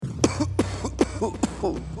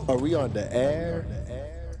Are we on the air?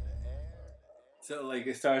 So like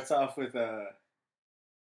it starts off with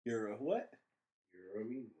you're a what? You're a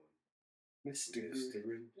mean one. Mr.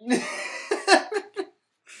 Mr.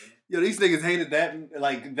 Yo, these niggas hated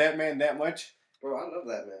that man that much. Bro, I love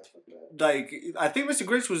that man. Fuck that. Like I think Mr.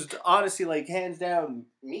 Grinch was honestly like hands down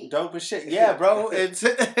Me. dope as shit. Yeah, bro. It's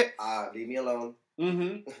Leave me alone.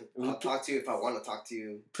 mm-hmm. I'll talk to you if I want to talk to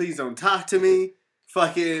you. Please don't talk to me.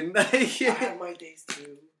 Fucking I have my days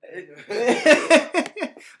too.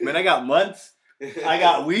 Man, I got months. I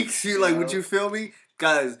got weeks. You like, You would know? you feel me?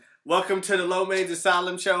 Guys, welcome to the Low Main's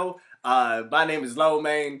Asylum Show. My name is Low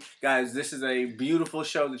Main. Guys, this is a beautiful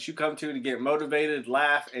show that you come to get motivated,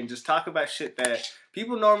 laugh, and just talk about shit that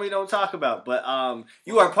people normally don't talk about. But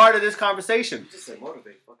you are part of this conversation. You just said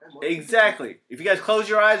motivate. Fuck, I'm motivated. Exactly. If you guys close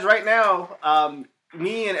your eyes right now,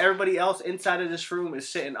 me and everybody else inside of this room is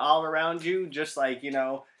sitting all around you, just like, you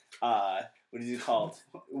know, what is it called?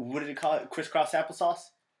 What did it call it? Crisscross applesauce?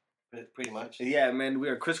 Pretty much. Yeah, man, we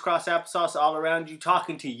are crisscross applesauce all around you,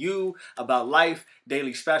 talking to you about life,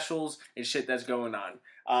 daily specials, and shit that's going on.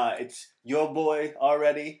 It's your boy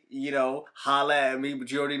already, you know, holla at me, but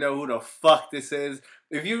you already know who the fuck this is.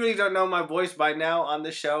 If you really don't know my voice by now on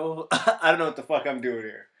the show, I don't know what the fuck I'm doing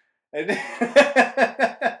here. And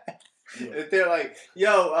they're like,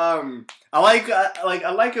 yo, I like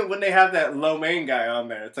it when they have that Low Main guy on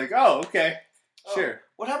there. It's like, oh, okay, sure.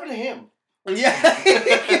 What happened to him? Yeah.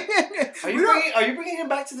 Are you bringing him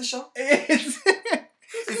back to the show? He's a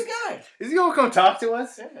good guy. Is he gonna come talk to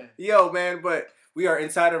us? Yeah. Yo, man, but we are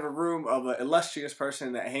inside of a room of an illustrious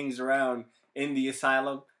person that hangs around in the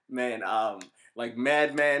asylum, man. Like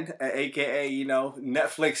Madman, aka, you know,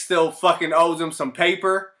 Netflix still fucking owes him some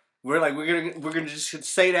paper. We're gonna just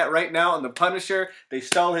say that right now on The Punisher. They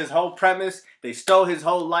stole his whole premise. They stole his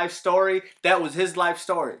whole life story. That was his life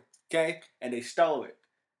story, okay? And they stole it.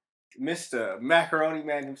 Mr. Macaroni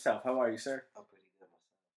Man himself. How are you, sir? I'm pretty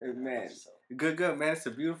good myself. Man, good, man. It's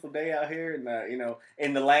a beautiful day out here, and you know,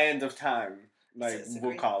 in the land of time, like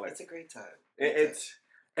we'll call it. It's a great time.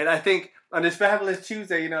 And I think on this Fabulous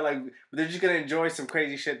Tuesday, you know, like they're just gonna enjoy some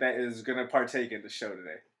crazy shit that is gonna partake in the show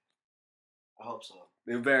today. I hope so.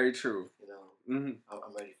 They're very true. You know, Mm-hmm.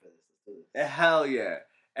 I'm ready for this. Let's do this. Hell yeah!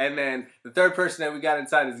 And then the third person that we got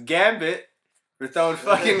inside is Gambit. We're throwing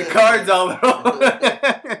fucking cards all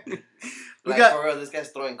over. We got for real, this guy's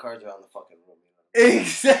throwing cards around the fucking room. You know?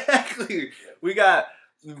 Exactly. Yeah. We got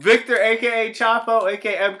Victor, aka Chapo,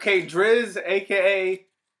 aka MK Driz, aka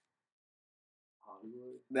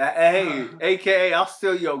Hollywood. aka I'll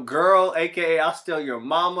steal your girl, aka I'll steal your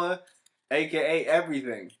mama, aka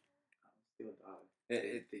everything. They just come.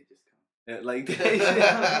 Like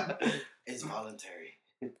It's voluntary.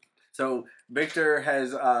 So Victor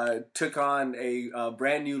has took on a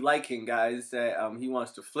brand new liking, guys. That he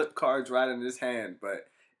wants to flip cards right in his hand, but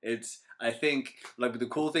I think like the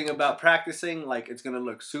cool thing about practicing, like it's gonna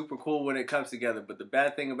look super cool when it comes together. But the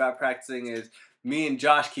bad thing about practicing is me and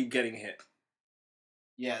Josh keep getting hit.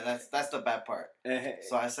 Yeah, that's the bad part.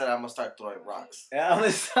 So I said I'm gonna start throwing rocks. I'm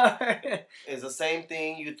sorry. It's the same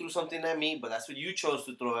thing. You threw something at me, but that's what you chose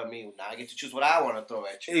to throw at me. Now I get to choose what I want to throw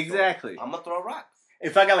at you. Exactly. So I'm gonna throw rocks.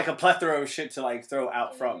 If I got like a plethora of shit to like throw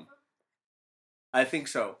out from, I think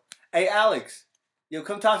so. Hey Alex, yo,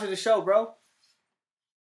 come talk to the show, bro.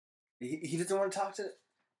 He doesn't want to talk to.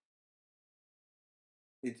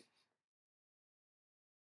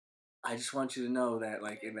 I just want you to know that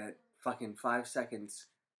like in that fucking 5 seconds,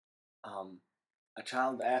 a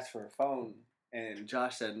child asked for a phone and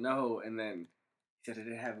Josh said no, and then he said I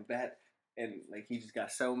didn't have a bat, and like he just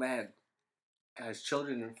got so mad. Guys,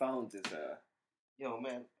 children and phones is Yo,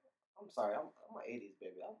 man, I'm sorry. I'm an 80s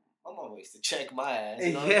baby. I'm always to check my ass.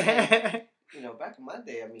 You know what I mean? You know, back in my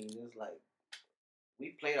day, I mean, it was like we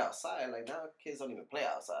played outside. Like now, kids don't even play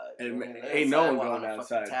outside. Ain't no one going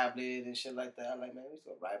outside. Tablet and shit like that. Like man, we used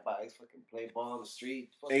to ride bikes, fucking play ball on the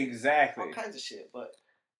street. Exactly. All kinds of shit, but.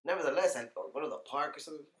 Nevertheless, I go to the park or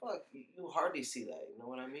something. Fuck, you hardly see that. You know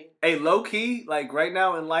what I mean? Hey, low key, like right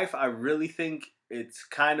now in life, I really think it's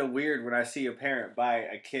kind of weird when I see a parent buy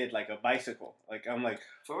a kid like a bicycle. Like I'm like,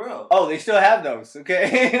 for real. Oh, they still have those,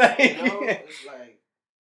 okay? Like, you know, it's like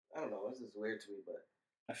I don't know. This is weird to me, but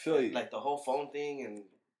I feel you. Like the whole phone thing, and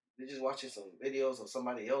they're just watching some videos of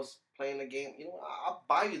somebody else playing the game. You know, I'll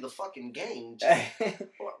buy you the fucking game.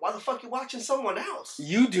 Why the fuck you watching someone else?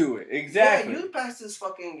 You do it exactly. Yeah, you pass this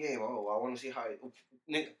fucking game. Oh, I want to see how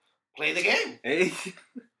nigga play the game. Hey.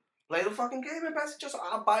 Play the fucking game and pass it. Just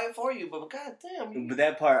I'll buy it for you. But goddamn, but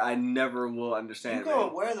that part I never will understand. You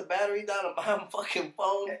gonna wear the battery down and buy a fucking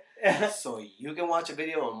phone so you can watch a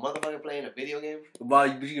video of a motherfucker playing a video game? Well,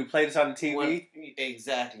 you can play this on the TV.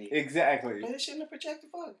 Exactly. Exactly. Play this shit in the projector.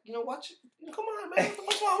 Fuck. Watch it. Come on, man. What the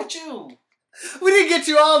fuck's wrong with you? We didn't get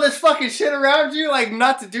you all this fucking shit around you, like,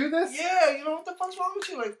 not to do this? Yeah, what the fuck's wrong with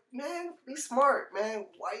you? Like, man, be smart, man.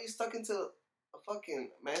 Why are you stuck into a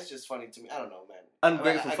fucking... Man, it's just funny to me. I don't know, man.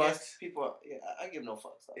 Ungrateful I fucks. guess people... Yeah, I give no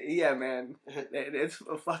fucks. So. Yeah, man. It's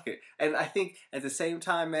fuck it. And I think at the same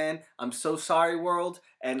time, man, I'm so sorry, world.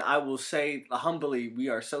 And I will say humbly, we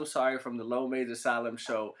are so sorry from the Low Maze Asylum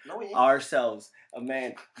show ourselves,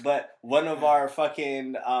 man. But one of our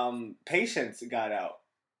fucking patients got out.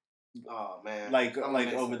 Oh man! Like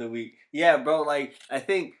over the week. Yeah, bro. Like I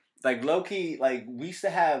think like low-key, like we used to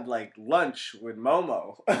have like lunch with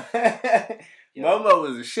Momo. Momo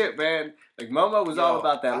was a shit, man. Like Momo was all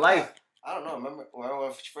about that life. I don't know. Remember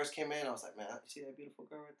when she first came in? I was like, man, you see that beautiful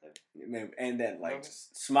girl right there? And then like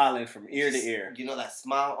just smiling from ear to ear. That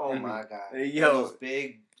smile. Oh my god. Yo,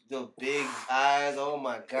 those big eyes. Oh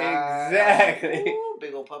my god. Exactly. Ooh,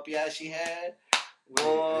 big old puppy eyes she had. Boy.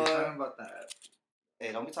 What are you talking about that?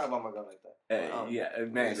 Hey, don't be talking about my girl like that. Yeah,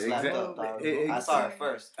 man. Exactly. I saw her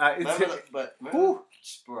first. Remember,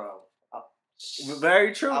 bro.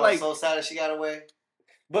 Very true. I was so sad that she got away.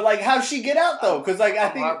 But like, how'd she get out though? Because like, I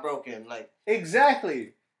think heartbroken. Like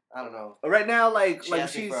exactly. I don't know. Right now, like she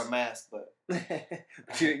asked me for a mask, but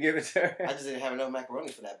she didn't give it to her. I just didn't have enough macaroni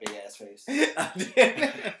for that big ass face.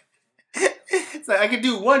 It's like I could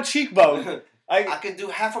do one cheekbone. I could do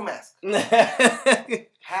half a mask.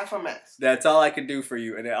 Half a mask. That's all I can do for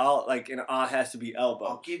you, and it all has to be elbow.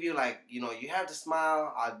 I'll give you you have to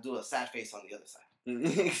smile. I'll do a sad face on the other side.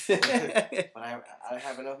 But I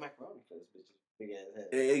have enough macaroni for this bitch. Big ass head.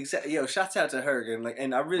 Exactly. Yo, shouts out to her,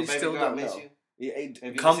 and I really still don't know. You.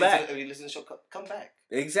 Yeah, come back. If you listen to the show, come back.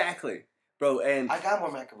 Exactly, bro. And I got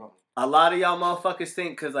more macaroni. A lot of y'all motherfuckers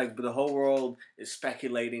think because like the whole world is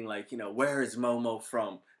speculating where is Momo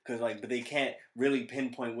from? Because but they can't really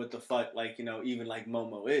pinpoint what the fuck even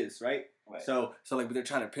Momo is, right? Right. So but they're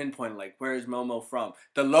trying to pinpoint where is Momo from?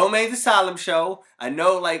 The Low Maze Asylum show. I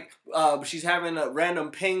know she's having random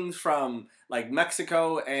pings from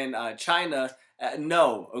Mexico and China.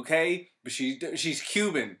 No, okay, but she's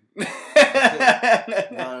Cuban. No.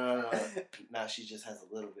 Now she just has a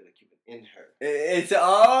little bit of Cuban in her. It's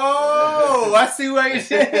I see what you're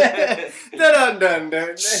saying.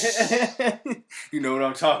 Dun. You know what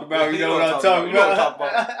I'm talking about. You know what I'm talking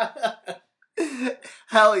about.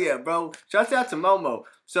 Hell yeah, bro! Shouts out to Momo.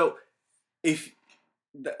 So, if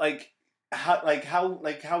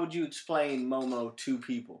how would you explain Momo to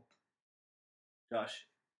people, Josh?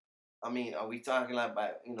 I mean, are we talking about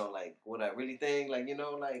what I really think, or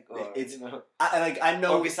it's I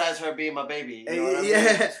know. Or besides her being my baby,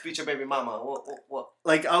 future baby mama. What?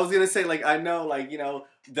 I was gonna say, I know,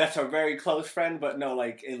 that's a very close friend, but no,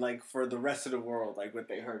 for the rest of the world, what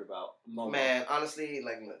they heard about Momo. Man, honestly,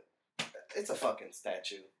 it's a fucking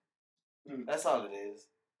statue. That's all it is.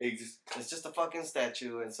 It's just a fucking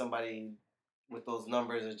statue, and somebody with those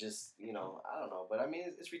numbers are just, I don't know. But I mean,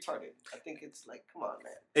 it's retarded. I think it's come on,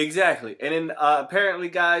 man. Exactly. And then apparently,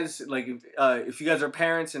 guys, if you guys are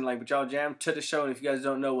parents and but y'all jam to the show, and if you guys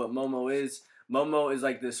don't know what Momo is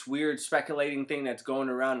this weird speculating thing that's going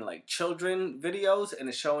around in children videos, and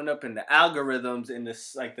it's showing up in the algorithms in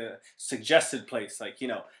this the suggested place,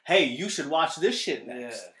 hey, you should watch this shit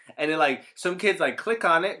next. Yeah. And then some kids click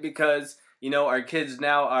on it because our kids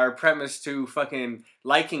now are premised to fucking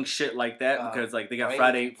liking shit like that because they got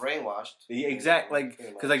Friday brainwashed. Yeah, exactly.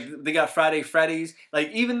 Because they got Friday Freddy's.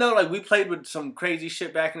 Even though we played with some crazy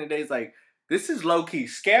shit back in the days, this is low key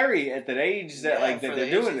scary at the age that that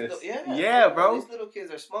they're doing this. Yeah, bro. These little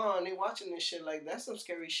kids are small and they watching this shit. That's some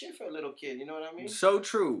scary shit for a little kid. You know what I mean? So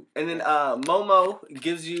true. And then Momo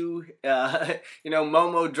gives you,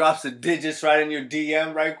 Momo drops the digits right in your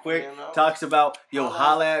DM right quick. Talks about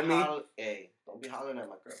holla at me. Hey, don't be hollering at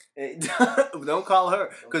my girl. Don't call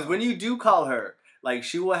her, because when you do call her,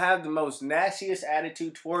 she will have the most nastiest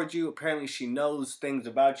attitude towards you. Apparently, she knows things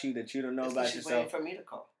about you that you don't know about yourself. She's waiting for me to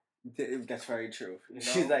call. That's very true.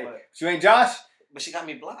 She's you ain't Josh? But she got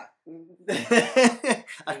me blocked. I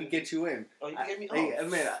can get you in. Oh, you can get me? Oh,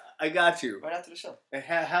 man, I got you. Right after the show.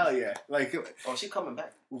 Hell yeah. Oh, she coming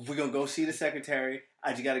back. We're going to go see the secretary.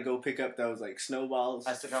 I just got to go pick up those, snowballs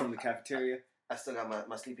from the cafeteria. I still got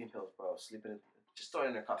my sleeping pills, bro. Just throw it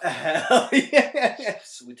in their coffee. Hell yeah.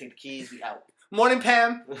 So we take the keys, we out. Morning,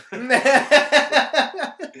 Pam.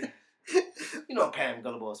 Pam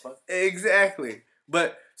gullible as fuck. Exactly.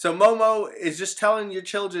 But so Momo is just telling your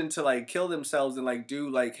children to kill themselves and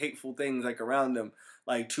do hateful things around them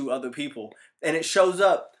to other people, and it shows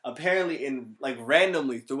up apparently in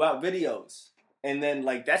randomly throughout videos, and then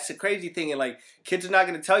that's the crazy thing, and kids are not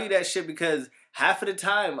gonna tell you that shit because half of the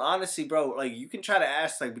time, honestly, bro, like you can try to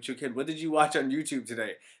ask like with your kid, what did you watch on YouTube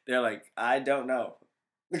today? They're like, I don't know.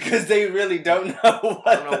 Because they really don't know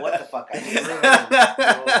I don't know what the fuck I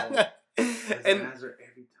did. And answer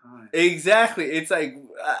every time. Exactly. It's like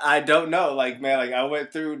I don't know. Like, man, like I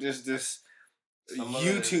went through just this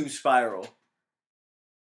YouTube spiral.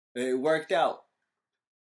 It worked out.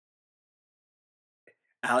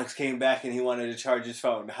 Alex came back and he wanted to charge his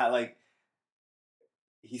phone.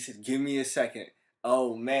 He said, give me a second.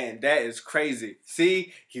 Oh, man, that is crazy.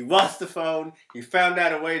 See, he wants the phone. He found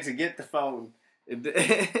out a way to get the phone. It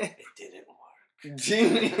didn't work.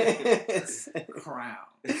 Genius. Crown.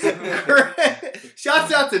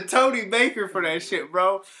 Shouts out to Tony Baker for that shit,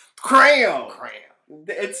 bro. Cram.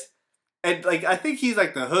 It's... And, like, I think he's,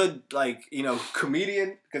 like, the hood, like, you know,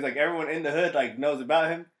 comedian. Because, like, everyone in the hood, like, knows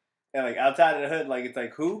about him. And, like, outside of the hood, like, it's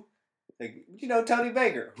like, who? Like, you know, Tony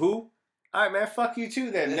Baker. Who? All right, man, fuck you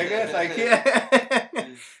too then, nigga. It's like, yeah.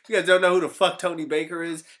 You guys don't know who the fuck Tony Baker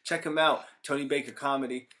is? Check him out. Tony Baker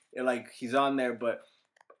Comedy. And, like, he's on there. But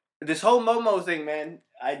this whole Momo thing, man,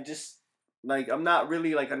 I just, like, I'm not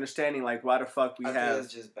really, like, understanding, like, why the fuck we have. I think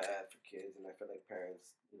it's just bad for kids. And I feel like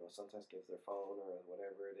parents, you know, sometimes give their phone or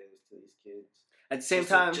whatever it is to these kids. At the same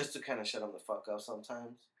time. Just to kind of shut them the fuck up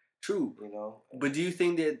sometimes. True. You know? But do you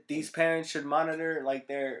think that these parents should monitor, like,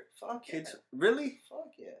 their kids? Yeah. Really?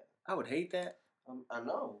 Fuck yeah. I would hate that. I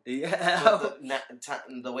know. Yeah. But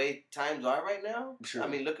the way times are right now, sure. I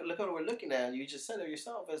mean, look at what we're looking at. You just said it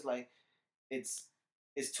yourself. It's like, it's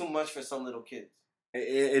too much for some little kids.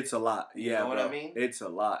 It's a lot. Yeah, you know what I mean? It's a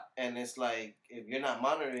lot. And it's like, if you're not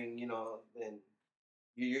monitoring, you know, then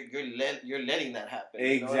you're letting that happen.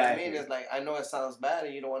 Exactly. You know what I mean? It's like, I know it sounds bad,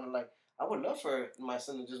 and you don't want to, like, I would love for my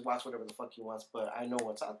son to just watch whatever the fuck he wants, but I know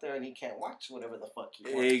what's out there, and he can't watch whatever the fuck he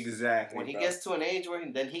wants. Exactly. When he gets to an age where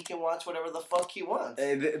then he can watch whatever the fuck he wants.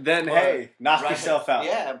 Then hey, knock yourself out.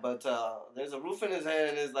 Yeah, but there's a roof in his head,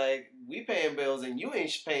 and it's like, we paying bills and you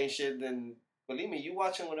ain't paying shit. Then believe me, you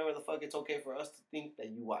watching whatever the fuck it's okay for us to think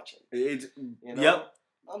that you watching. You know? Yep.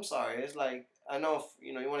 I'm sorry. It's like, I know,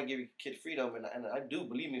 you want to give your kid freedom, and I do,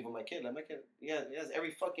 believe me, for my kid. Like, my kid, he has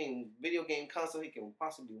every fucking video game console he can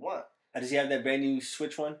possibly want. Does he have that brand new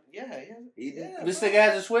Switch one? Yeah, this nigga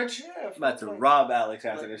has a Switch? Yeah. I'm about to rob Alex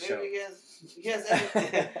after this show. He has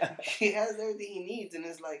everything. He has everything he needs, and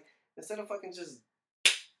it's like, instead of fucking just,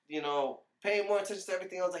 paying more attention to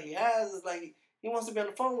everything else that he has, it's like he wants to be on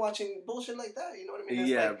the phone watching bullshit like that. You know what I mean?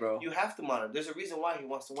 It's like, bro. You have to monitor. There's a reason why he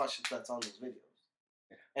wants to watch shit that's on those videos.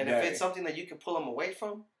 And if it's something that you can pull him away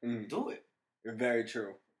from, do it. Very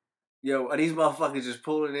true. Yo, are these motherfuckers just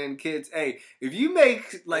pulling in kids? Hey, if you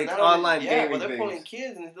make, like, online gaming well, they're things. pulling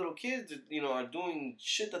kids, and these little kids, are doing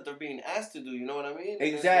shit that they're being asked to do, you know what I mean?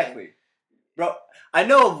 Exactly. Like, bro, I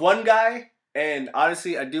know of one guy, and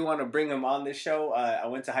honestly, I do want to bring him on this show. I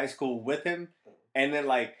went to high school with him, and then,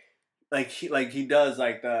 he does,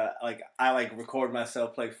 I, record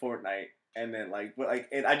myself play Fortnite, and then,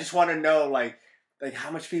 and I just want to know, like, how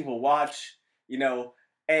much people watch,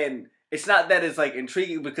 and it's not that it's, like,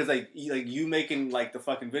 intriguing because, you making, the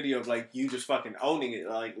fucking video of, you just fucking owning it,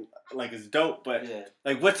 it's dope. But,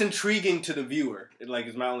 what's intriguing to the viewer, is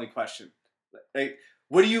my only question. Like,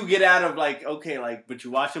 what do you get out of, but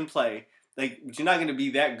you watch him play, but you're not going to be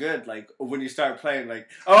that good, when you start playing,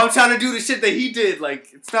 I'm trying to do the shit that he did,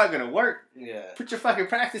 it's not going to work. Yeah. Put your fucking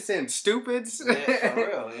practice in, stupids. Yeah, for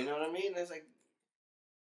real, you know what I mean? It's like,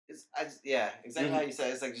 exactly how you said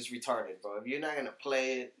it. It's, just retarded, bro. If you're not going to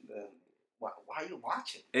play it, then why are you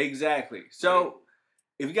watching? Exactly. So,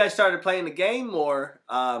 if you guys started playing the game more,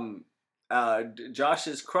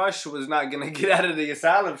 Josh's crush was not going to get out of the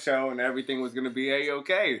asylum show and everything was going to be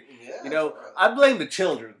A-okay. Yeah, I blame the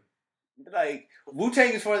children.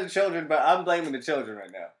 Wu-Tang is for the children, but I'm blaming the children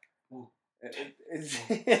right now.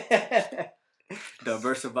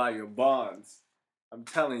 Diversify your bonds. I'm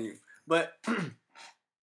telling you. But,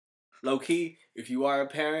 low-key, if you are a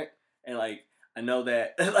parent, and, I know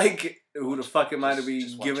that, who the fuck am I to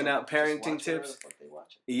be giving out parenting tips?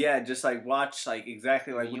 Yeah, just, watch,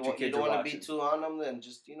 exactly what your kids are watching. You don't want to be too on them, then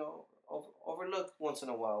just, overlook once in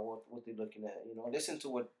a while what they're looking at. Listen to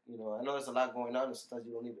what, I know there's a lot going on, and sometimes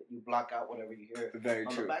you block out whatever you hear on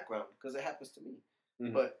the background, because it happens to me.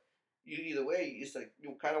 Mm-hmm. But either way, it's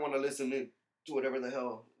you kind of want to listen to whatever the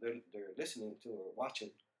hell they're listening to or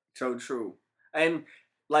watching. So true. And,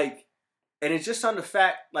 and it's just on the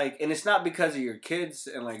fact, and it's not because of your kids,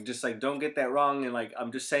 and, just, don't get that wrong, and,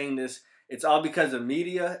 I'm just saying this, it's all because of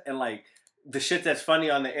media, and, the shit that's funny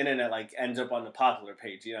on the internet, ends up on the popular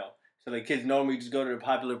page, So, kids normally just go to the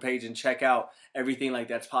popular page and check out everything,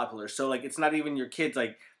 that's popular. So, it's not even your kids,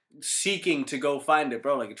 seeking to go find it,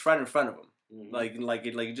 bro. It's right in front of them. Mm-hmm. like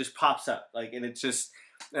it just pops up, like, and it's just,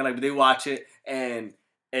 and like they watch it, and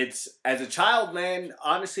it's, as a child, man,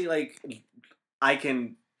 honestly, like, I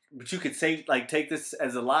can, but you could say, like, take this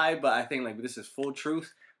as a lie, but I think, like, this is full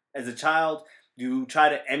truth. As a child, you try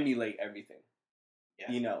to emulate everything.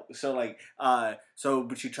 Yeah. You know, so like,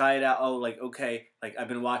 but you try it out. Oh, like, okay, like, I've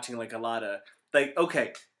been watching, like, a lot of, like,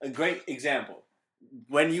 okay, a great example.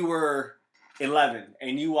 When you were 11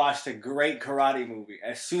 and you watched a great karate movie,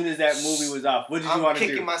 as soon as that movie was off, what did you want to do?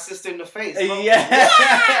 I'm kicking my sister in the face, bro.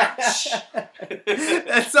 Yeah.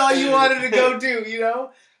 That's all you wanted to go do, you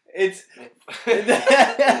know? It's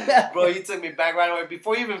bro, you took me back right away.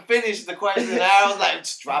 Before you even finished the question, I was like,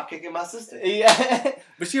 just drop kicking my sister. Yeah,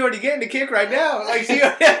 but she already getting the kick right now. Like, she, you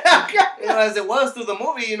know, as it was through the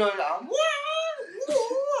movie, you know,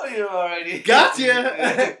 you know, already.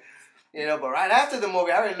 Gotcha. You know, but right after the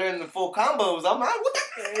movie, I already learned the full combos. I'm like, what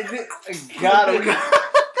the? Got him.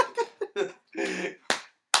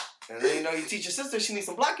 And then, you know, you teach your sister she needs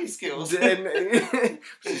some blocking skills. And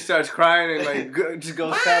she starts crying and, like, just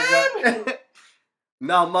goes up.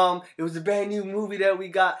 No, Mom, it was a brand new movie that we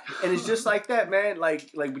got, and it's just like that, man. Like,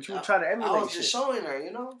 but you were trying to emulate. I was just showing her,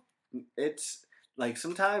 you know. It's like,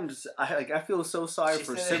 sometimes I feel so sorry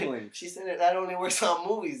for siblings. She said that only works on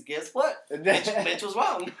movies. Guess what? Mitch was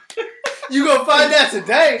wrong. You gonna find that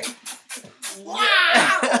today?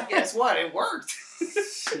 Wow! Guess what? It worked.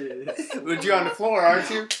 Shit. But you're on the floor, aren't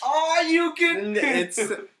you? Are you kidding?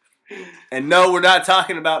 And no, we're not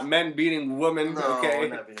talking about men beating women. No, okay, we're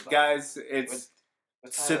not beating guys, it's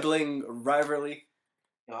sibling rivalry.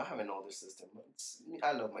 You know, I have an older sister.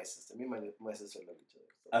 I love my sister. Me and my sister love each other.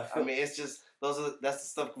 So, I mean, it's just that's the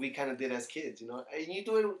stuff we kind of did as kids, you know. And you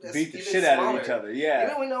do it. Beat the shit out of each other, yeah.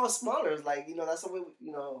 Even when I was smaller, it's like, you know, that's the way.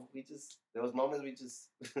 You know, there was moments we just.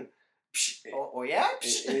 Yeah,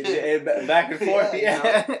 back and forth,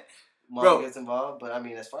 yeah. You know? Mom gets involved, but I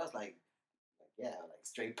mean, as far as like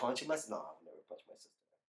straight punching myself, no, I've never punched my sister.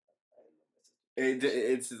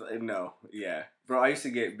 It's no, yeah, bro. I used to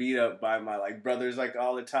get beat up by my, like, brothers, like,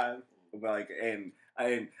 all the time, but, like, and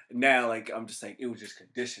now, like, I'm just like, it was just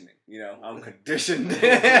conditioning, you know. I'm conditioned.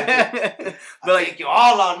 But like, take you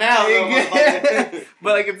all on now,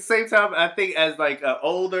 but, like, at the same time, I think as, like, an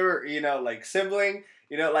older, you know, like, sibling.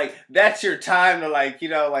 You know, like, that's your time to, like, you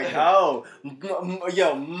know, like, oh,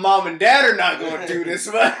 yo, Mom and Dad are not going to do this.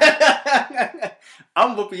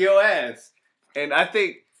 I'm whooping your ass. And I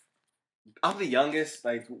think I'm the youngest,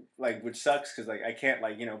 like which sucks because, like, I can't,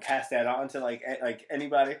 like, you know, pass that on to, like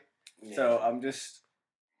anybody. Yeah. So I'm just,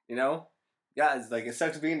 you know, guys, like, it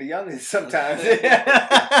sucks being the youngest sometimes.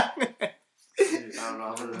 I don't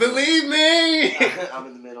know. Believe me! I'm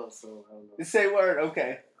in the middle, so I don't know. Say word,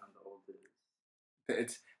 okay.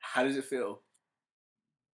 It's, how does it feel?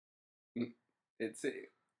 It's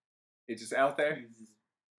just out there.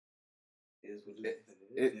 Is what it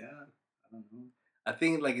is. Yeah, I don't know. I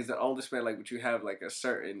think, like, as an oldest man, like, would you have, like, a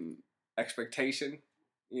certain expectation?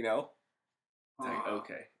 You know, like,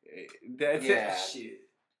 okay, that's it. Shit.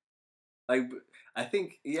 Like, I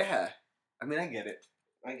think, yeah. I mean, I get it.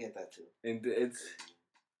 I get that too. And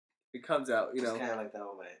it comes out, you know. It's kind of like that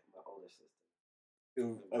with my older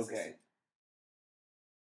sister. Okay.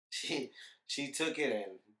 She took it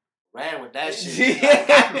and ran with that shit. Like,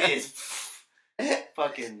 I missed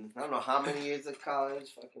fucking, I don't know how many years of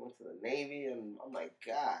college, fucking went to the Navy, and I'm like,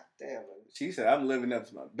 God damn. Like, she said, I'm living up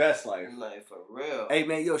to my best life. Like, for real. Hey,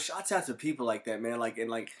 man, yo, shouts out to people like that, man. Like,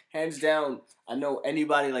 and, like, hands down, I know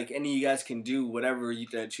anybody, like, any of you guys can do whatever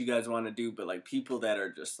that you guys want to do, but, like, people that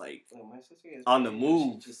are just, like, my sister is on the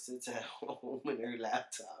move. She just sits at home in her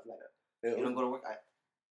laptop. Like, you don't go to work?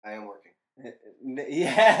 I am working.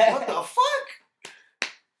 Yeah. What the fuck?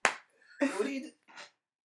 What do you do?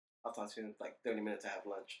 I'll talk to you in like 30 minutes to have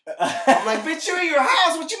lunch. I'm like, bitch, you're in your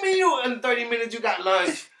house. What you mean you in 30 minutes you got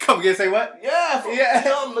lunch? Come again, say what? Yeah. Yeah.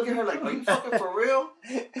 I'm looking at her like, are you fucking for real?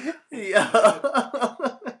 Yeah.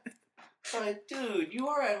 I'm like, dude, you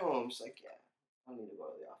are at home. She's like, yeah. I don't need to go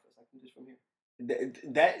to the office. I can do this from here.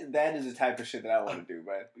 That is the type of shit that I want to do,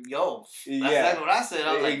 man. Yo, that's exactly what I said.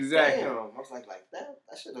 I was like, exactly. Damn. I was like that.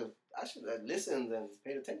 I should have listened and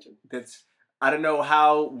paid attention. I don't know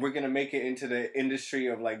how we're gonna make it into the industry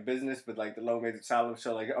of, like, business, but, like, the Low Major Asylum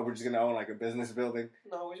show, like, we're just gonna own, like, a business building.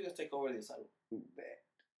 No, we're just gonna take over the asylum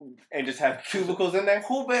and just have cubicles in there.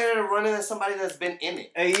 Who better to run it than somebody that's been in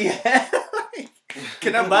it? Yeah.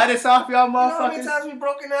 Can I buy this off y'all, motherfuckers? You know how many times we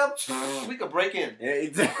broken up? We could break in. Yeah,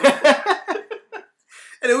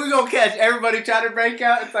 and then we gonna catch everybody trying to break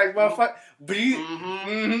out. It's like, motherfucker, breathe.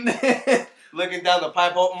 Mm-hmm. Looking down the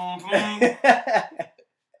pipe hole. Mm-hmm.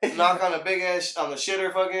 Knock on the big ass, on the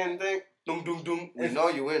shitter fucking thing. Doom, doom, doom. We know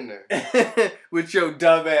you in there. With your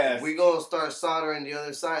dumb ass. We gonna start soldering the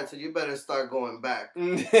other side, so you better start going back.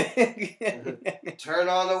 Turn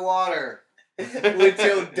on the water. With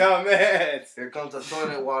your dumb ass. Here comes the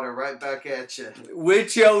toilet water right back at you.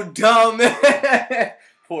 With your dumb ass.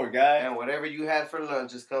 Poor guy. And whatever you had for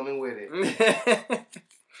lunch is coming with it.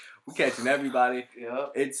 We're catching everybody.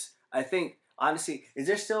 Yep. I think, honestly, is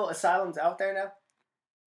there still asylums out there now?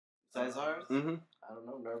 Besides ours? Mm-hmm. I don't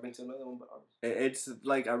know. Never been to another one but ours. It's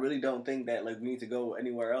like, I really don't think that like we need to go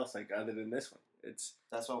anywhere else like other than this one. That's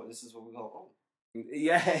why this is what we're gonna own.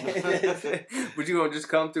 Yeah. But you gonna just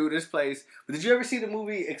come through this place. But did you ever see the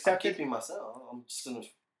movie Accepted? I'm keeping myself. I'm just gonna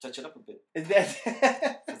touch it up a bit. Is that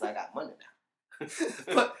Because I got money now.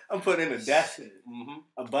 I'm putting in a desk,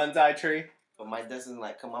 a bonsai tree. But my desk doesn't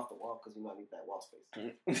like come off the wall because you might need that wall space.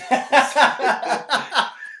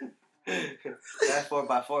 That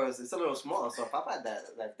 4x4 it's a little small, so if I buy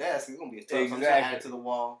that desk, it's gonna be a tough. Exactly. So I'm trying to add it to the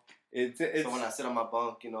wall. It's so when I sit on my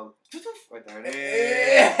bunk, you know, right there it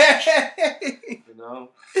is. You know,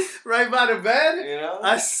 right by the bed. You know,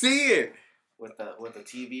 I see it. With the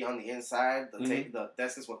TV on the inside, the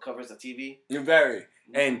desk is what covers the TV. You're very,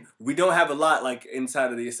 and we don't have a lot like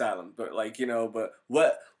inside of the asylum, but like but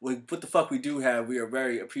what the fuck we do have, we are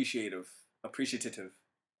very appreciative. Yo,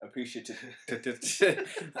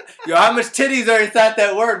 how much titties are inside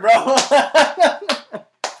that word, bro?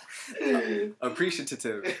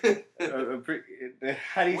 Appreciative.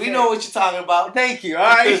 How do you we say know it? what you're talking about. Thank you. All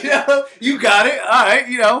right, you got it. All right,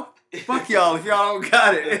 fuck y'all if y'all don't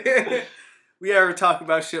got it. We ever talk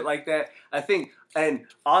about shit like that? I think, and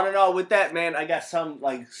on and on with that, man, I got some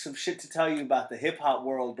shit to tell you about the hip hop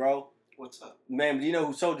world, bro. What's up? Man, you know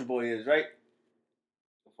who Soulja Boy is, right?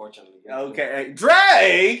 Unfortunately. Yeah. Okay.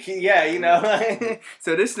 Drake! Yeah,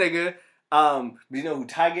 So this nigga, do you know who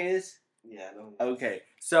Tyga is? Yeah, I know. Okay.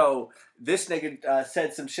 So this nigga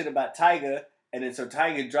said some shit about Tyga, and then so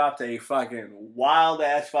Tyga dropped a fucking wild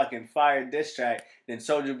ass fucking fire diss track, then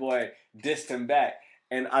Soulja Boy dissed him back.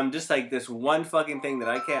 And I'm just like, this one fucking thing that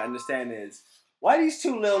I can't understand is, why these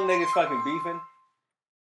two little niggas fucking beefing?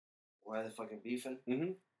 Why are they fucking beefing?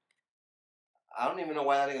 Mm-hmm. I don't even know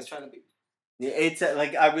why that nigga's trying to beef. Yeah, it's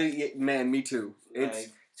me too. It's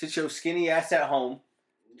sit your skinny ass at home,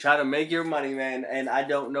 try to make your money, man, and I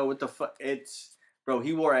don't know what the fuck, bro,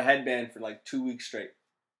 he wore a headband for like 2 weeks straight.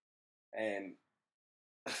 And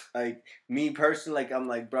like, me personally, like, I'm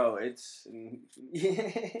like, bro,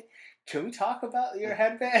 can we talk about your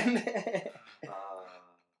headband?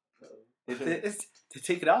 To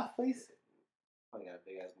take it off, please. I got a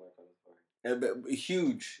big ass mark on his forehead.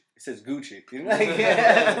 Huge. It says Gucci.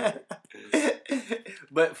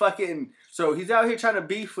 But fucking, so he's out here trying to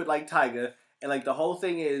beef with like Tyga, and like the whole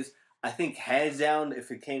thing is, I think hands down,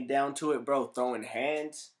 if it came down to it, bro, throwing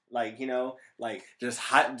hands. Like, just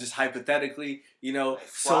hypothetically,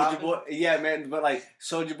 Soulja Boy, yeah, man, but like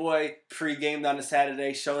Soulja Boy pre-gamed on a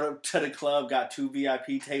Saturday, showed up to the club, got 2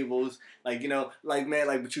 VIP tables, but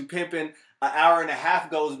you pimping, an hour and a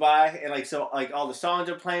half goes by, and all the songs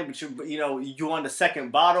are playing, but you on the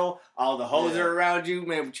second bottle, all the hoes are around you,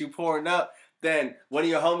 man, but you pouring up, then one of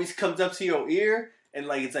your homies comes up to your ear, and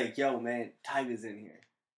it's like, yo, man, Tyga's in here.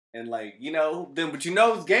 And but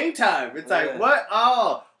it's game time. It's like, what?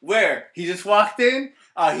 Oh, where? He just walked in?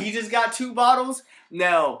 He just got 2 bottles?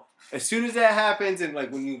 Now, as soon as that happens, and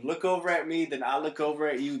when you look over at me, then I look over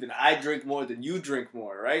at you, then I drink more than you drink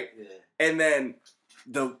more, right? Yeah. And then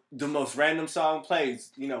the most random song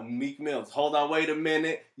plays, Meek Mill's Hold On, Wait a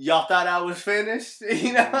Minute. Y'all thought I was finished?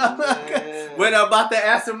 When I'm about to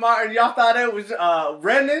Aston Martin, y'all thought it was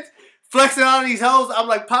rented? Flexing on these hoes, I'm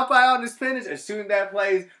like Popeye on the spinach. As soon as that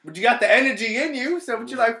plays, but you got the energy in you, so but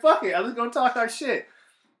you're like, fuck it, I'm just gonna talk our shit.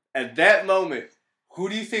 At that moment, who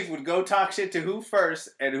do you think would go talk shit to who first,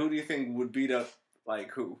 and who do you think would beat up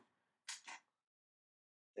who?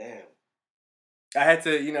 Damn. I had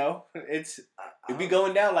to, it'd be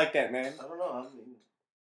going down like that, man. I don't know. I mean,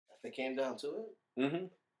 if it came down to it, mm-hmm.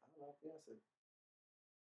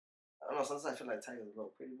 I don't know. Sometimes I feel like Tyga's a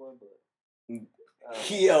little pretty boy, but.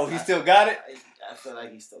 He still got it? I feel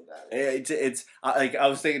like he still got it. It's I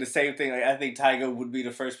was thinking the same thing. I think Tyga would be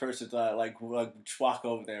the first person to walk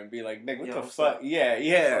over there and be like, "Nigga, what the fuck?" Yeah. What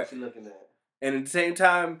the fuck you looking at? And at the same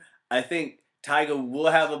time, I think Tyga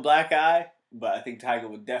will have a black eye, but I think Tyga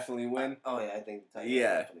would definitely win. I think Tyga will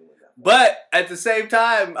definitely win. But at the same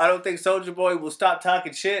time, I don't think Soulja Boy will stop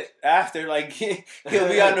talking shit after. He'll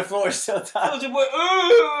be on the floor still talking. Soulja Boy,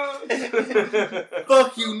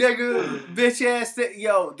 fuck you, nigga, bitch ass.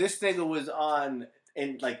 Yo, this nigga was on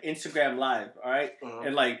in like Instagram Live, all right?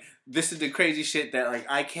 And like this is the crazy shit that like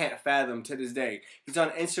I can't fathom to this day. He's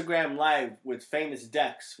on Instagram Live with Famous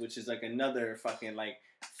Dex, which is like another fucking like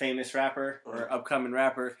famous rapper or upcoming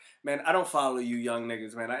rapper. Man, I don't follow you young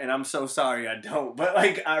niggas, man, and I'm so sorry I don't, but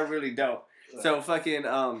like I really don't. So fucking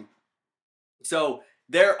so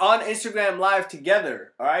they're on Instagram Live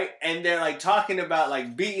together, all right, and they're like talking about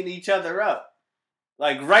like beating each other up.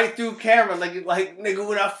 Like, right through camera, like, nigga,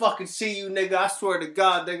 when I fucking see you, nigga, I swear to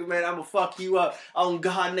God, nigga, man, I'ma fuck you up. On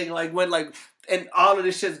God, nigga, like, when, like, and all of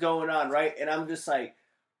this shit's going on, right? And I'm just like,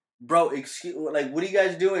 bro, like, what are you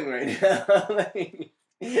guys doing right now? Like,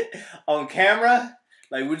 on camera?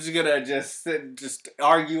 Like, we're just gonna just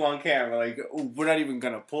argue on camera. Like, we're not even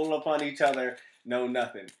gonna pull up on each other. No,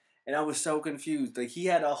 nothing. And I was so confused. Like, he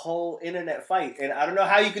had a whole internet fight. And I don't know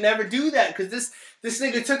how you can ever do that. Because this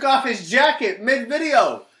nigga took off his jacket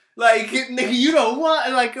mid-video. Like, nigga, you don't want...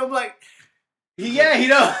 And like, I'm like... Yeah, he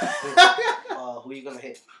don't... Who you gonna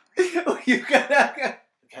hit? Who you gonna...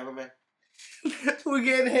 The cameraman? We're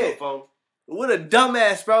getting hit. Phone. What a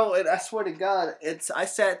dumbass, bro. And I swear to God, I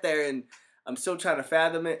sat there and I'm still trying to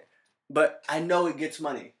fathom it. But I know it gets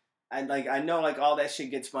money. I know like all that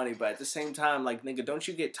shit gets money, but at the same time, like, nigga, don't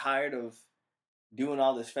you get tired of doing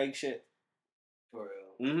all this fake shit? For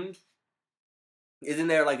real. Mm-hmm. Isn't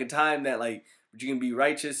there like a time that like you can be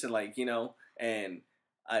righteous and like, you know, and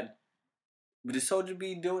would the soldier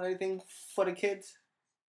be doing anything for the kids?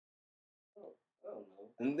 I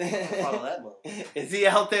don't know. Follow that mode. Is he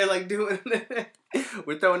out there like doing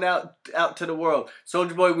we're throwing out to the world.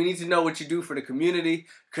 Soulja Boy, we need to know what you do for the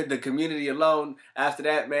community alone. After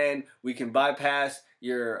that, man, we can bypass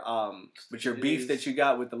your beef that you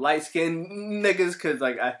got with the light skinned niggas, cause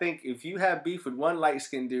like I think if you have beef with one light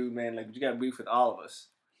skinned dude, man, like you got beef with all of us.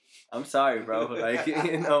 I'm sorry, bro. Like,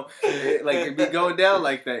 you know, like it be going down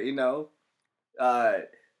like that, you know.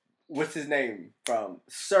 What's his name from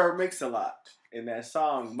Sir Mix-a-Lot in that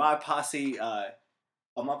song, My Posse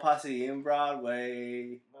in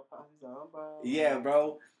Broadway. My Posse's on Broadway. Yeah,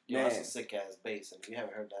 bro. Yo, that's a sick ass bass. And if you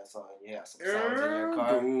haven't heard that song, you have some sounds in your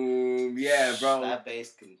car. Boom. Yeah, bro. That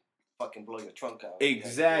bass can fucking blow your trunk out.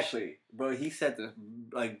 Exactly. Bro, he said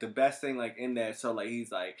the best thing like in there. So like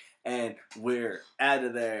he's like, and we're out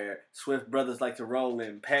of there. Swift brothers like to roll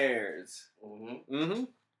in pairs. Mm-hmm. Mm-hmm.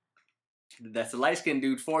 That's a light skinned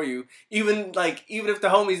dude for you. Even if the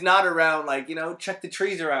homie's not around, like, you know, check the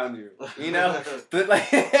trees around you. You know? But like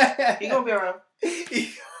he gonna be around.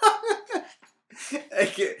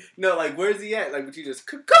 No, like where's he at? Like, but you just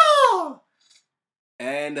caw.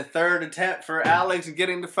 And the third attempt for Alex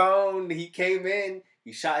getting the phone, he came in,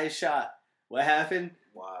 he shot his shot. What happened?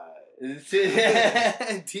 Why?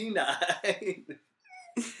 T9.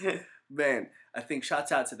 Man, I think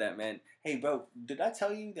shouts out to that, man. Hey, bro, did I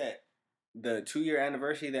tell you that the 2-year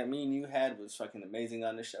anniversary that me and you had was fucking amazing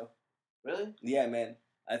on the show? Really? Yeah, man.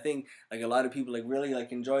 I think like a lot of people like really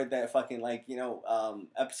like enjoyed that fucking like, you know,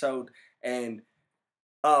 episode. And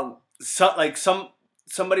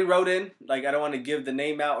somebody wrote in, like, I don't want to give the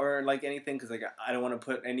name out or like anything because like I don't want to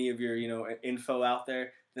put any of your, you know, info out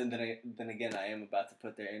there. Then again, I am about to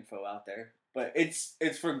put their info out there, but it's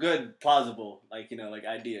for good, plausible, like, you know, like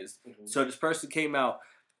ideas. Mm-hmm. So this person came out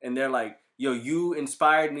and they're like, yo, you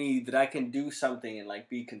inspired me that I can do something and like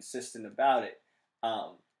be consistent about it.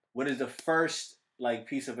 What is the first like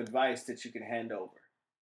piece of advice that you can hand over?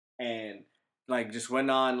 And like just went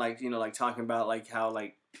on like, you know, like talking about like how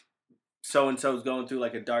like so and so's going through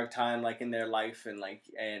like a dark time like in their life, and like,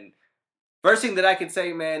 and first thing that I could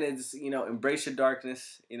say, man, is, you know, embrace your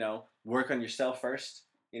darkness, you know, work on yourself first,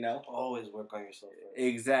 you know. Always work on yourself first.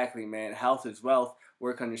 Exactly, man. Health is wealth.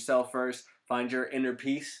 Work on yourself first. Find your inner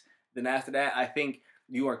peace. Then after that, I think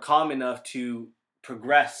you are calm enough to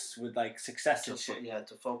progress with like success and shit. Yeah,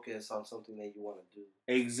 to focus on something that you want to do.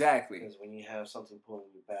 Exactly. Because when you have something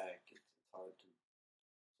pulling you back, it's hard to.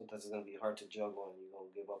 Sometimes it's gonna be hard to juggle, and you're gonna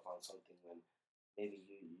give up on something when maybe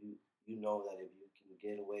you know that if you can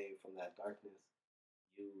get away from that darkness,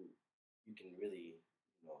 you can really,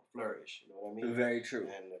 you know, flourish. You know what I mean? Very true.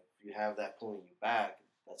 And if you have that pulling you back,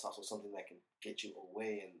 that's also something that can get you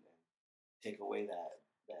away and take away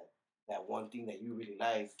that one thing that you really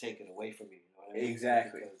like, take it away from you. You know what I mean?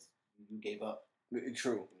 Exactly. Because you gave up.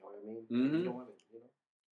 True. You know what I mean? Mm-hmm. You don't want to, you know?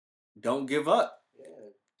 Don't give up.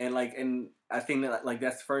 Yeah. And like, and I think that like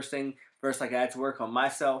that's the first thing. First, like I had to work on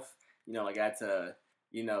myself. You know, like I had to,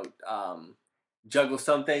 you know, juggle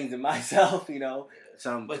some things in myself. You know,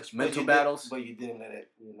 some mental battles. But you didn't let it.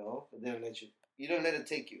 You know, it didn't let you. You didn't let it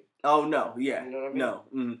take you. Oh no, yeah, you know what I mean?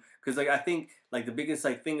 No, because like I think like the biggest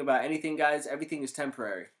like thing about anything, guys, everything is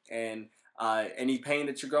temporary, and any pain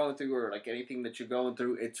that you're going through or like anything that you're going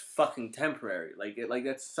through, it's fucking temporary. Like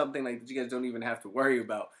that's something like that you guys don't even have to worry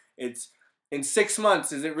about. It's in 6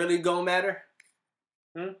 months. Is it really gonna matter?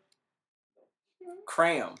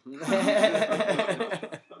 Cram.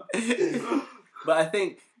 But I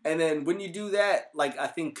think, and then when you do that, like I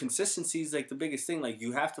think consistency is like the biggest thing. Like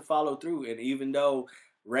you have to follow through, and even though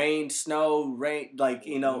rain, snow, like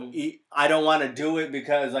I don't want to do it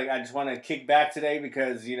because like I just want to kick back today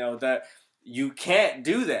because that you can't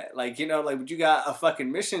do that. Like but you got a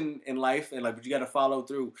fucking mission in life, and but you got to follow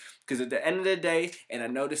through because at the end of the day, and I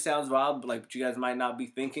know this sounds wild, but you guys might not be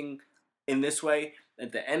thinking in this way.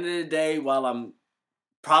 At the end of the day, while I'm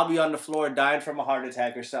probably on the floor dying from a heart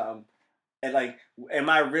attack or something. And am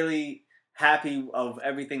I really happy of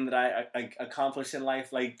everything that I accomplished in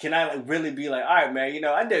life? Like, can I really be like, all right, man,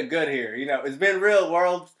 I did good here. It's been real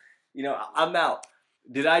world. I'm out.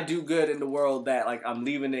 Did I do good in the world that I'm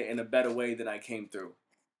leaving it in a better way than I came through?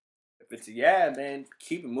 If it's a yeah, man,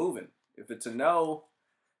 keep it moving. If it's a no,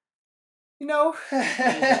 Damn.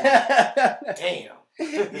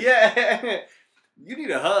 Yeah. You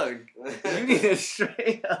need a hug. You need a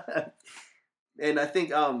straight hug. And I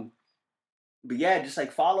think but yeah, just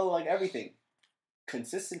follow everything.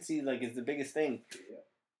 Consistency is the biggest thing.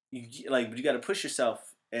 Yeah. But you got to push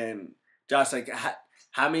yourself. And Josh,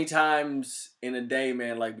 how many times in a day,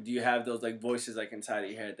 man, do you have those voices inside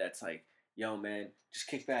of your head that's yo, man, just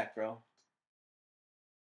kick back, bro.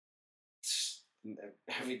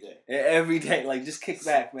 Every day. Every day, just kick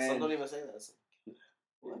back, man. Some don't even say that.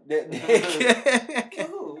 What?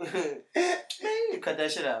 Cool. Man, you cut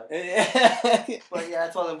that shit out. But yeah, I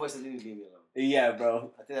told them boys to leave me alone. Yeah,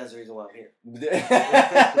 bro. I think that's the reason why I'm here.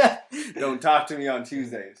 Don't talk to me on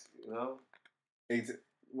Tuesdays. It's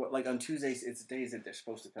on Tuesdays, it's the days that they're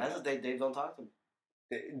supposed to come. That's the day Dave don't talk to me.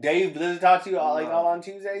 Dave doesn't talk to you all on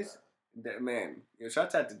Tuesdays? No. Man,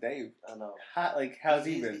 shouts out to Dave. I know. How's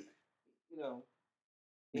he been?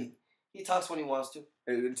 He talks when he wants to.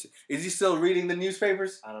 Is he still reading the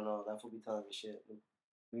newspapers? I don't know. That fool be telling me shit.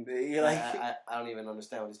 You're I don't even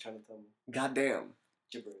understand what he's trying to tell me. Goddamn.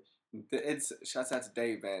 Gibberish. It's shouts out to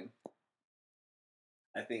Dave, man.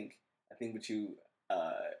 I think what you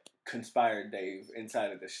conspired Dave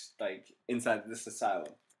inside of this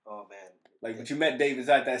asylum. Oh man. But you met Dave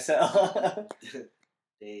inside that cell.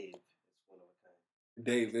 Dave is one of a kind.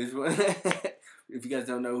 Dave is one. If you guys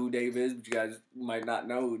don't know who Dave is, but you guys might not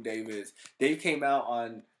know who Dave is. Dave came out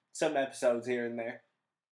on some episodes here and there.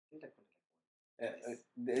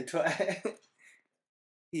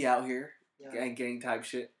 He out here, gang type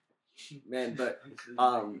shit, man. But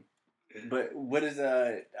what is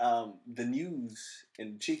the news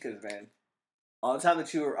in Chicas, man? All the time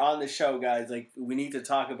that you were on the show, guys, we need to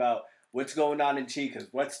talk about what's going on in Chicas.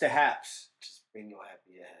 What's the haps? Just bring your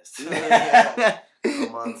happy ass.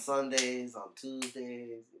 Come on Sundays, on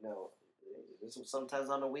Tuesdays, sometimes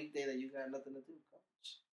on a weekday that you got nothing to do.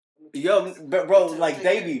 Yo, bro,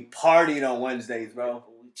 they be partying on Wednesdays, bro.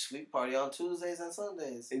 We party on Tuesdays and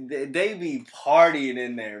Sundays. They be partying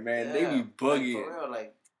in there, man. Yeah, they be boogieing. For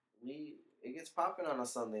real, it gets popping on a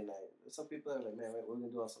Sunday night. There's some people that are like, man, what are we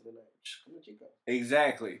gonna do on Sunday night? Come to Chico.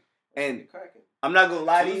 Exactly. And I'm not gonna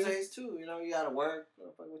lie to you. Tuesdays too, you gotta work.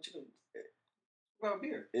 What you do? Grab a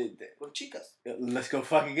beer. Go to Chicas. Let's go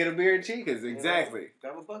fucking get a beer at Chicas. Exactly.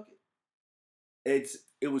 Grab a bucket.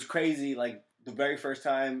 It was crazy. The very first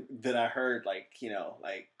time that I heard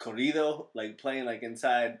corrido playing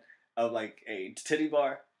inside of a titty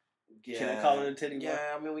bar. Yeah. Can I call it a titty bar?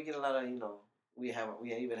 Yeah, I mean we get a lot of we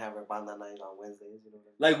even have our banda night on Wednesdays.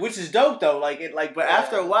 Which is dope though. But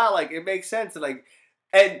after a while it makes sense. And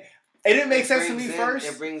it didn't make sense to me first.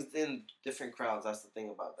 It brings in different crowds. That's the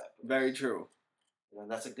thing about that. Very true.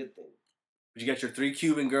 That's a good thing. But you got your 3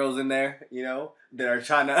 Cuban girls in there, that are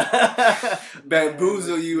trying to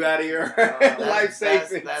bamboozle you out of your life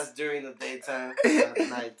savings. That's during the daytime. That's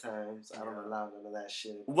night times. I don't allow none of that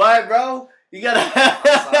shit. Why, bro? You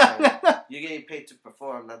gotta. You're getting paid to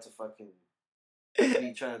perform, not to fucking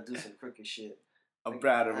be trying to do some crooked shit. I'm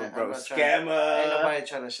proud of it, bro. Scammer. Ain't nobody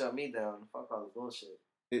trying to shut me down. Fuck all the bullshit.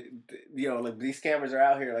 These scammers are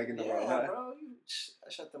out here in the world, huh? Bro. I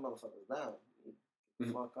shut them motherfuckers down.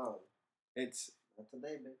 Fuck on. It's not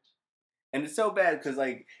today, bitch. And it's so bad because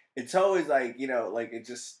it's always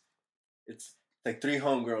it's 3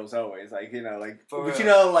 homegirls always but you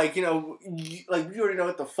already know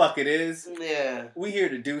what the fuck it is. Yeah. We here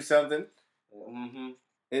to do something. Mm-hmm.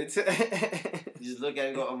 It's you just look at it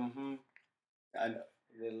and go, mm-hmm. I know.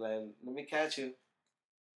 Then let me catch you.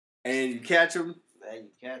 And you catch them. And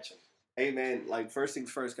you catch them. Hey man, first things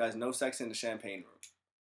first, guys. No sex in the champagne room.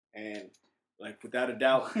 And like without a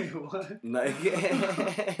doubt. Wait, what?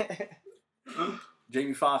 Like,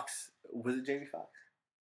 Jamie Foxx. Was it Jamie Foxx?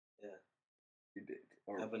 Yeah. You did.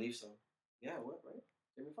 Or, I believe so. Yeah, what, right?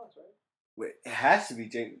 Jamie Foxx, right? wait, it has to be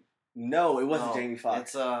Jamie. No, it wasn't No, Jamie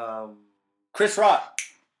Foxx. It's Chris Rock.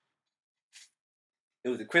 It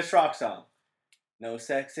was a Chris Rock song. No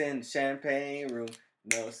sex in the champagne room.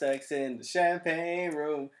 No sex in the champagne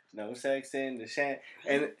room. No sex in the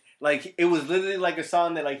and like it was literally like a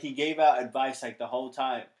song that like he gave out advice like the whole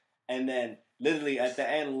time, and then literally at the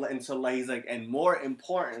end, and so like he's like, and more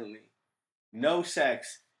importantly, no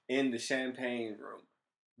sex in the champagne room.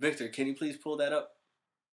 Victor, can you please pull that up?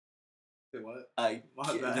 Wait, what?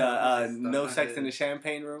 The bad. no sex in the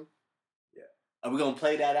champagne room. Yeah. We're gonna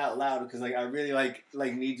play that out loud because like I really like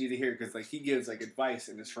need you to hear because like he gives like advice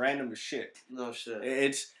and it's random as shit. no shit.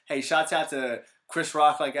 It's hey, shouts out to Chris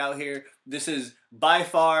Rock like out here. This is by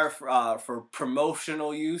far for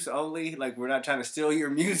promotional use only. Like we're not trying to steal your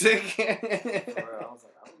music. For real, I was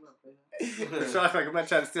like, I don't know. Chris Rock, like I'm not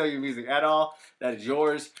trying to steal your music at all. That is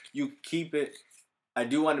yours. You keep it. I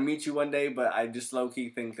do want to meet you one day, but I just low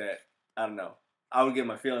key think that I don't know. I would get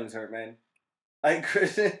my feelings hurt, man. Like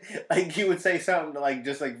Chris, like he would say something like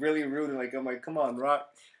just like really rude, and like I'm like, come on, Rock,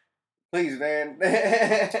 please, man.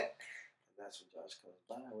 That's when Josh comes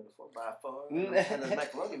by with a 4x4 and his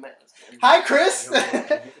macaroni man. Hi, Chris.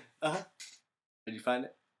 Did you find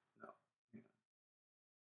it?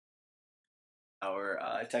 No.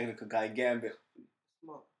 Our technical guy Gambit.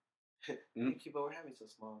 Small. You keep over having some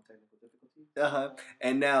small technical difficulties.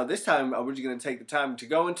 And now this time we're just gonna take the time to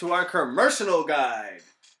go into our commercial guide.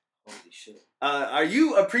 Holy shit. Are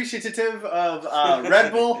you appreciative of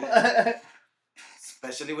Red Bull?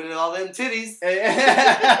 Especially with all them titties.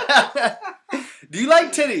 Do you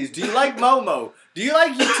like titties? Do you like Momo? Do you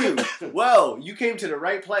like YouTube? Well, you came to the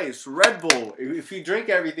right place. Red Bull. If you drink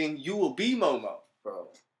everything, you will be Momo. Bro.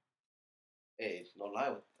 Hey, no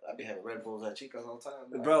lie. I be having Red Bulls at Chico's all the time.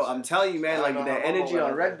 Man. Bro, I'm telling you, man, like the energy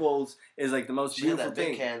on Red Bull Bulls is like the most she had beautiful that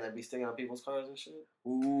big thing. can that be sticking on people's cars and shit.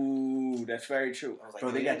 Ooh, that's very true. I was like, bro,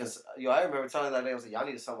 they got this. I remember telling that day, I was like, y'all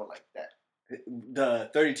need someone like that. The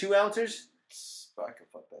 32 ounces. Bro, I can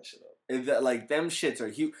fuck that shit up. Like them shits are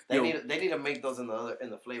huge. They need to make those in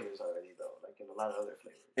the flavors already though, like in a lot of other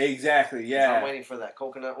flavors. Exactly, yeah. I'm waiting for that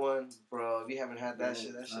coconut one, bro. If you haven't had that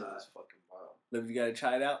shit, that shit is fucking wild. Look, you gotta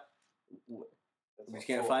try it out. You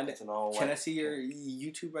can't find it. Can I see your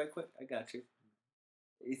YouTube right quick? I got you.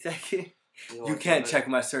 You can't check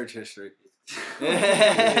my search history.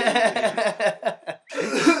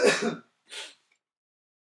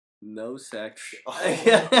 No sex.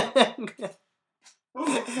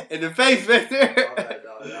 In the face, Victor.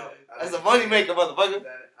 That's a money maker, motherfucker.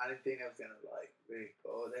 I didn't think I was gonna like really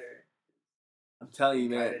go there. I'm telling you,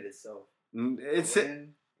 man. It so. It's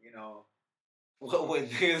when, you know. What wind?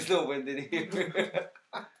 There's no wind in here.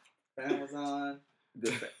 Fan was on. The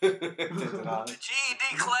GED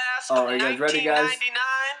class of 1999.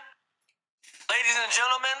 Ladies and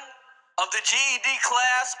gentlemen, of the GED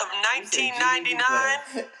class of 1999,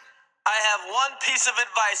 I have one piece of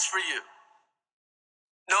advice for you.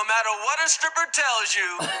 No matter what a stripper tells you,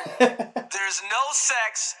 there's no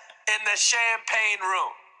sex in the champagne room.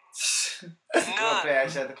 None.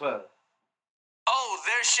 At the club. Oh,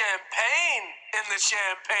 there's champagne in the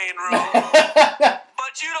champagne room.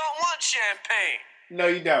 But you don't want champagne. No,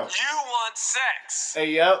 you don't. You want sex. Hey,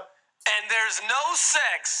 yep. And there's no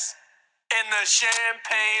sex in the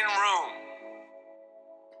champagne room.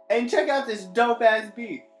 And check out this dope ass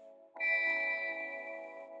beat.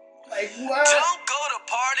 Like what? Don't go to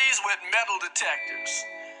parties with metal detectors.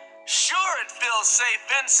 Sure, it feels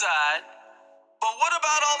safe inside, but what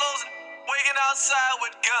about all those waiting outside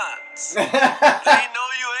with guns? They know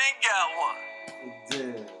you ain't got one.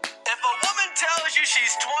 Dude. If a woman tells you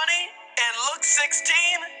she's 20 and looks 16,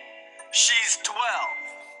 she's 12.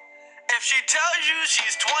 If she tells you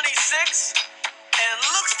she's 26 and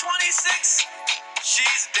looks 26,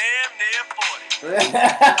 she's damn near 40.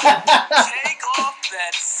 Take off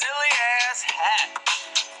that silly ass hat.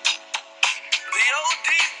 The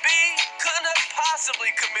ODB couldn't have possibly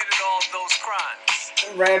committed all those crimes.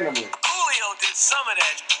 Randomly. Julio did some of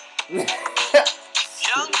that.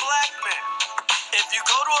 Young black men, if you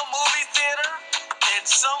go to a movie theater and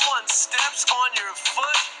someone steps on your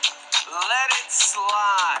foot, let it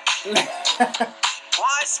slide.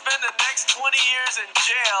 Why spend the next 20 years in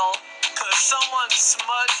jail because someone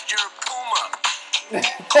smudged your Puma?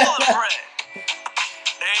 Cornbread.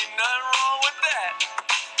 Ain't nothing wrong with that.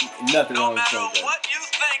 Nothing No wrong with matter that. what you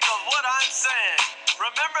think of what I'm saying,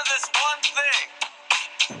 remember this one thing.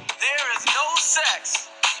 There is no sex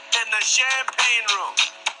in the champagne room.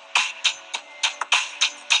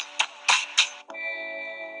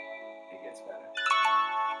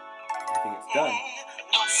 done.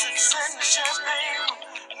 No sex in the champagne room.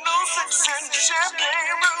 No sex in the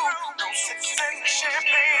champagne room. No sex in the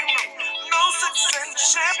champagne room. No sex in the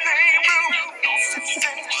champagne room. No sex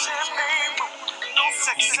in the champagne room. No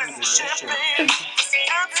sex in the champagne.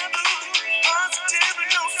 Absolute positive.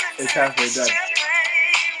 No sex It's in halfway the done. champagne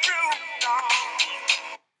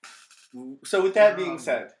room. So with that being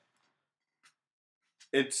said,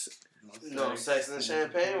 it's No sex in the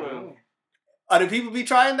champagne room. are the people be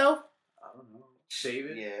trying though? I don't know.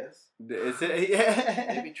 David? Yes. Is it?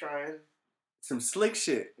 Yeah. They be trying. Some slick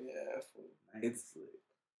shit. Yeah. It's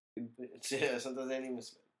Yeah, sometimes they ain't even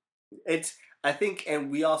smell. it's I think,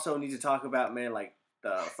 and we also need to talk about, man, like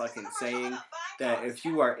the fucking saying that if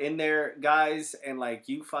you are in there, guys, and like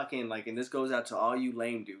you fucking like, and this goes out to all you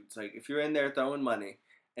lame dudes, like if you're in there throwing money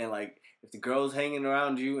and like if the girl's hanging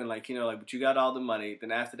around you and like, you know, like, but you got all the money,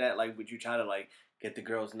 then after that, like, would you try to like get the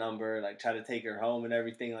girl's number, like try to take her home and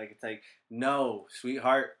everything? Like, it's like, no,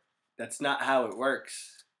 sweetheart, that's not how it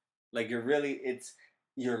works. Like, you're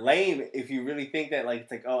lame if you really think that, like,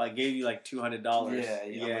 it's like, oh, I gave you like $200. Yeah,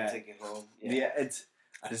 I'm gonna take it home. Yeah, it's,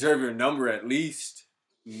 I deserve your number at least.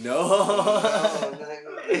 No.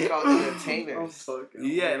 They call it entertainers.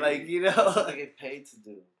 Yeah, like, you That's what know. they get paid to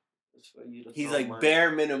do. It's for you to He's throw like money.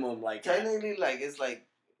 bare minimum, like. Technically, like, it's like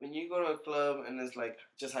when you go to a club and it's like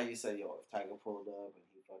just how you said, yo, if Tiger pulled up and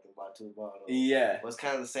he fucking bought 2 bottles. Yeah. Well, it's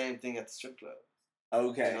kind of the same thing at the strip club.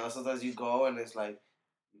 Okay. You know, sometimes you go and it's like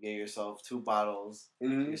you get yourself 2 bottles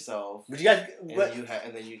yourself. But you guys,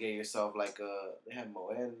 And then you get yourself like they have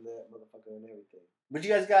Moet in that motherfucker and everything. but you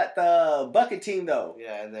guys got the bucket team though.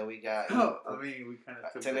 Yeah, and then we got. I mean, we kind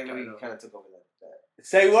of technically we kind of took over that.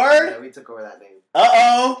 Say word. Yeah, we took over that name.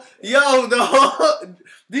 Yo, the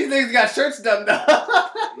these niggas got shirts done though.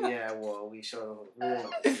 Yeah, well, we showed them.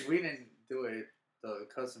 We didn't do it. The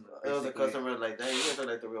customer. It was the customer like, dang, you guys are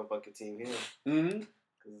like the real bucket team here. Mm-hmm.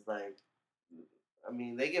 Cause it's like, I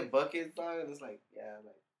mean, they get buckets, dog, and it's like, yeah,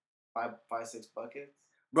 like 5, 6 buckets.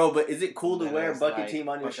 Bro, but is it cool to wear bucket like, team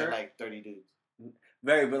on your shirt? Like 30 dudes.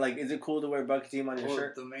 Very, but like, is it cool to wear bucket team on your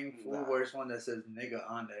shirt? The main fool wears one that says nigga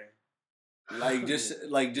on there. Like just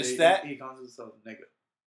that. He calls himself nigga.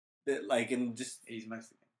 That, like, and just he's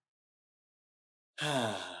Mexican.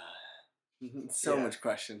 So much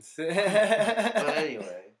questions. But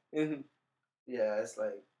anyway, Mm-hmm. Yeah, it's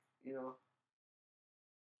like, you know.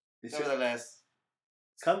 It's Nevertheless,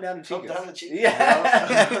 come down to Chico's. Come down to Chico's.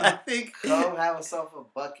 Yeah, I think. Come have yourself a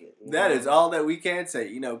bucket. That is all that we can say.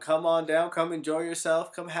 You know, come on down, come enjoy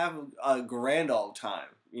yourself, come have a grand old time.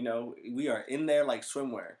 You know, we are in there like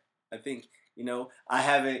swimwear. I think, you know, I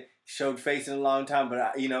haven't showed face in a long time, but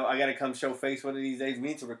I got to come show face one of these days. We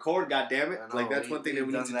need to record, goddammit. Like, that's one thing that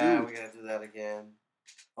we need to do. We're going to do that again.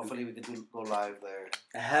 Hopefully we can go live there.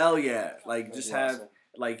 Hell yeah. Like, just have, awesome.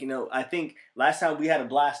 Like, you know, I think last time we had a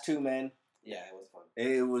blast too, man. Yeah, it was fun.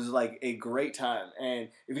 It was like a great time. And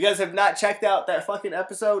if you guys have not checked out that fucking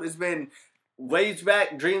episode, it's been ways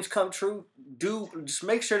back, dreams come true. Just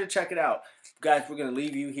make sure to check it out. Guys, we're going to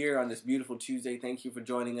leave you here on this beautiful Tuesday. Thank you for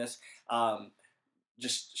joining us.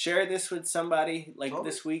 Just share this with somebody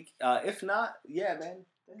this week. If not, yeah, man.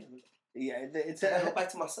 Yeah, it's I go back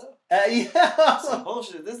to myself. Yeah. Some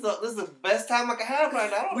bullshit. This is the best time I can have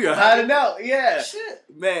right now. We are hiding out. Yeah. Shit.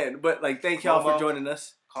 Man, but like, thank y'all for joining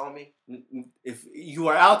us. Call me. If you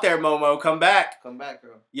are out there, Momo, come back. Come back,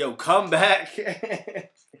 girl. Yo, come back.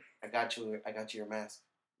 I got you your mask.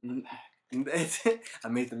 I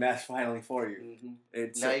made the mask finally for you.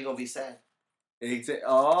 Mm-hmm. Now you're gonna be sad.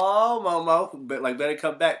 Oh, Momo, but like, better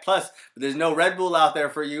come back. Plus, there's no Red Bull out there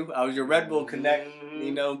for you. I was your Red Bull connect.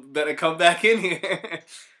 You know, better come back in here.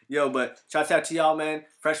 Yo, but shouts out to y'all, man.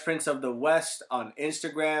 Fresh Prince of the West on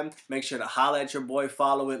Instagram. Make sure to holla at your boy,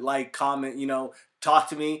 follow it, like, comment, you know, talk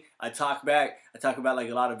to me. I talk back. I talk about like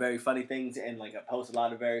a lot of very funny things, and like I post a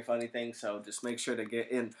lot of very funny things. So just make sure to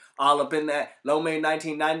get in all up in that.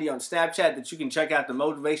 Lomay1990 on Snapchat, that you can check out the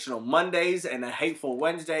Motivational Mondays and the Hateful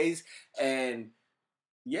Wednesdays. And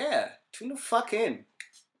yeah, tune the fuck in.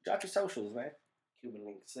 Drop your socials, man. Cuban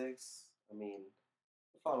Link 6. I mean,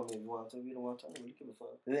 follow me if you want to. If you don't want to, you give a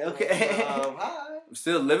fuck. Okay. Hi. I'm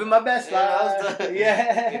still living my best life.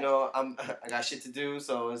 Yeah. You know, I got shit to do,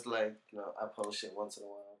 so it's like, you know, I post shit once in a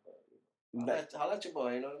while. But holla at your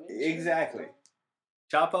boy, you know what I mean? Exactly.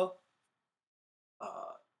 Chapo?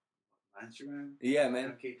 Instagram? Yeah,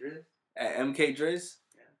 man. MK Driz? At MK Driz?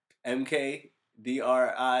 Yeah.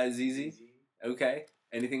 MKDRIZZ? Okay.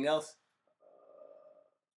 Anything else?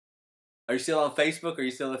 Are you still on Facebook? Are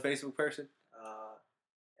you still a Facebook person?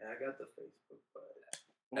 Yeah, I got the Facebook,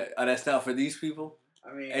 but that's not for these people?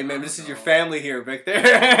 I mean, Hey man, I this don't is your know. family here, Victor.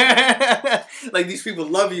 Like these people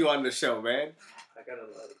love you on the show, man. I gotta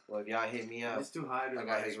love it. Well, if y'all hit me up, It's too high to I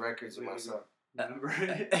got his records with myself. Remember?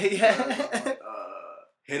 Yeah.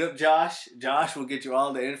 Hit up Josh. Josh will get you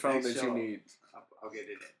all the info Next that you show. need. I'll get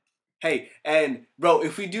it in. Hey, and bro,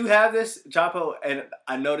 if we do have this, Chapo, and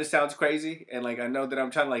I know this sounds crazy, and like I know that I'm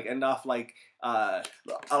trying to like end off like the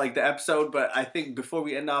episode, but I think before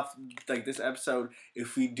we end off like this episode,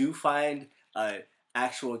 if we do find a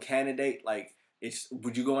actual candidate, like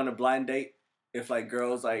would you go on a blind date? If like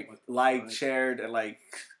girls like liked, shared, and like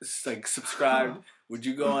subscribed, would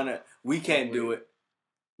you go on a? We can't do it.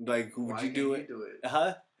 Like, would Why you do can't it? you do it?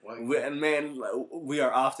 Huh? Why And man, we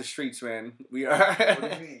are off the streets, man. We are. What do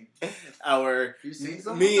you mean? Our You seen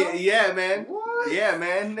something? me, yeah, man. What? Yeah,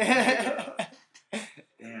 man.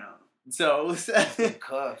 Damn. So,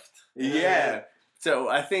 Cuffed. yeah. So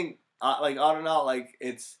I think, like, all in all, like,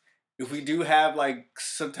 it's if we do have like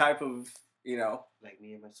some type of, you know, Like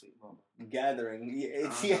me and my sweet mama. gathering, I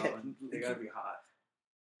it's don't know. They gotta be hot.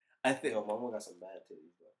 I think. Yo, mama got some bad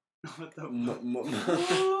titties, bro. What the fuck?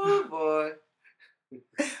 Ooh, boy.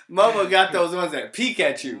 Mama got those ones that peek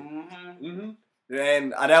at you. Mm-hmm. Mm-hmm.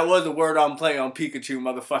 And that was a word on play on Pikachu,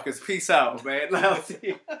 motherfuckers. Peace out, man.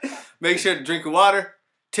 Make sure to drink your water,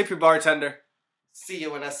 tip your bartender. See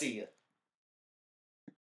you when I see you.